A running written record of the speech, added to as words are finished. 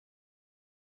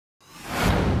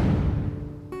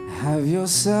Have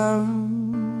yourself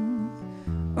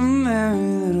a merry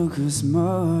little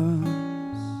Christmas.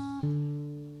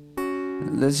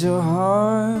 Let your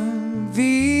heart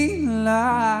be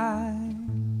light.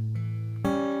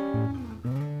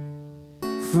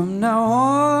 From now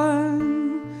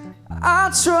on,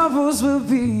 our troubles will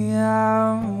be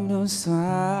out of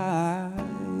sight.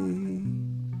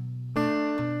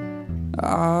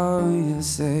 Oh,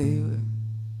 yes, they will.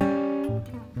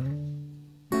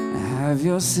 Have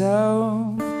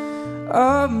yourself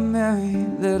a merry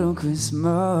little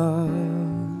Christmas.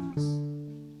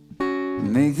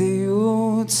 Make the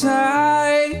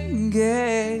Yuletide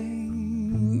gay.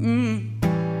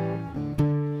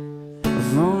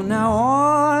 From now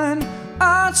on,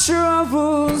 our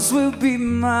troubles will be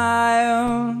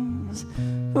miles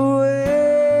away.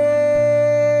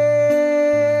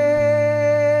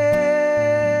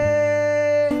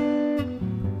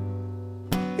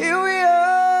 Here we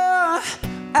are,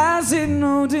 as in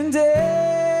olden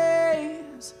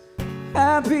days,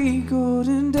 happy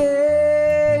golden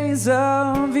days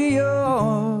of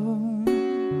yore.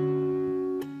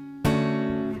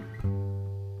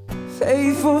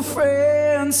 Faithful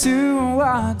friends who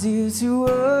are dear to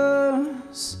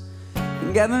us,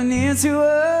 gather near to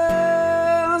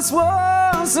us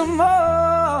once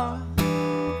more.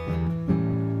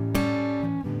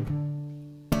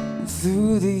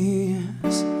 Through the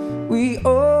years, we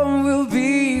all will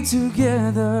be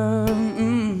together.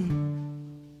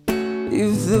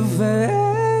 If the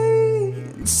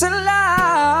fates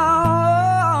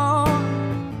allow,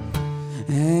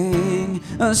 hang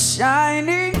a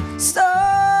shining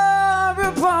star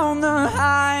upon the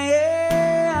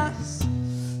highest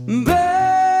bough,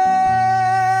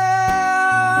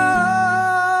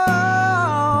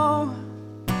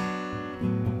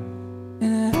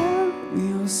 and have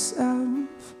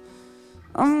yourself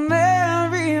a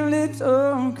merry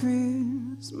little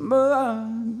Christmas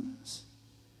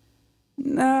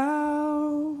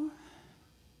now.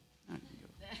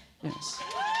 Yes.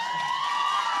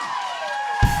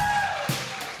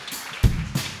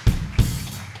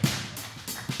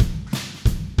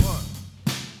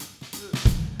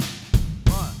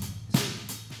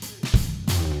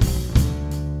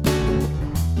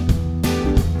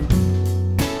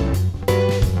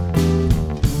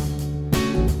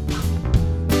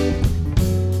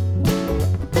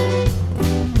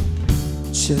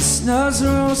 Chestnuts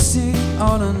roasting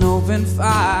on an open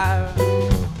fire,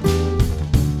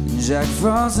 Jack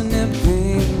Frost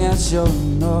nipping at your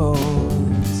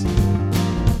nose,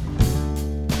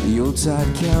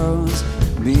 Yuletide carols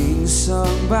being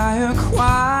sung by a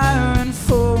choir, and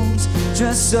folks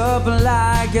dressed up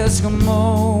like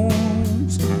Eskimos.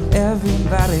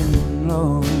 Everybody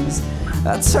knows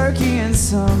a turkey and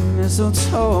some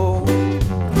mistletoe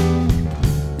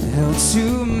help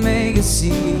to make a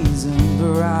season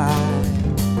bright.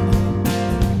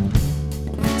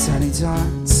 Tiny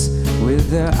tots with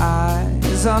their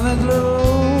eyes on the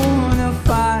glow, they'll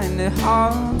find it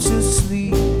hard to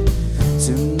sleep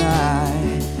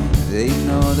tonight. They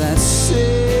know that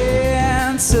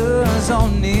Santa's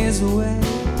on his way.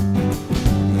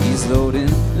 He's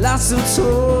loading lots of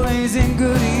toys and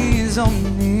goodies on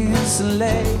his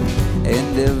sleigh,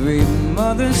 and every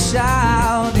mother's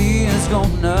child is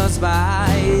gonna spy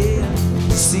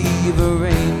to see if a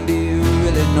reindeer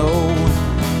really know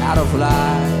how to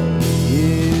fly.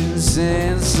 Yes,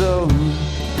 and so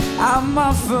I'm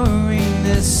offering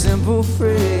this simple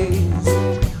phrase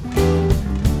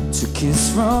to kiss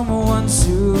from 1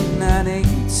 to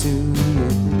 982.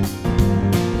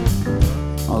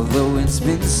 Although it's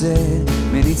been said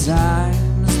many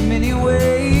times, many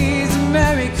ways,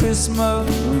 Merry Christmas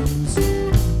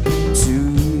to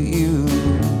you.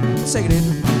 Take it in.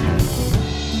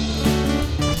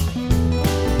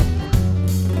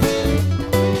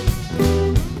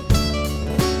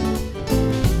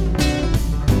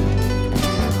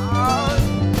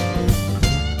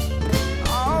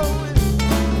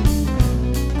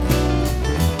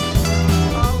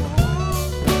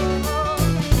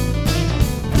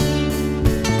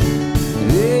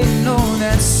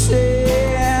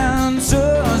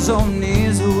 Santa's on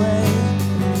his way.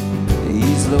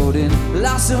 He's loading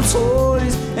lots of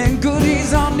toys and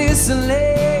goodies on his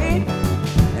sleigh,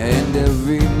 and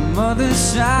every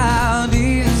mother's child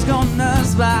is gonna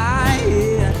spy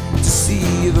to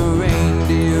see if a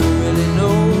reindeer really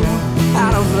know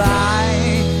how to fly.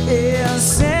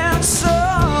 Yes, and so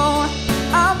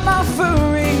I'm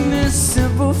offering this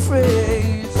simple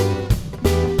phrase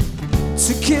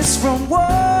to kiss from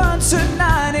 1 to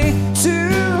 92,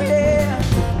 yeah.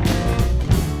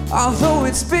 Although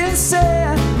it's been said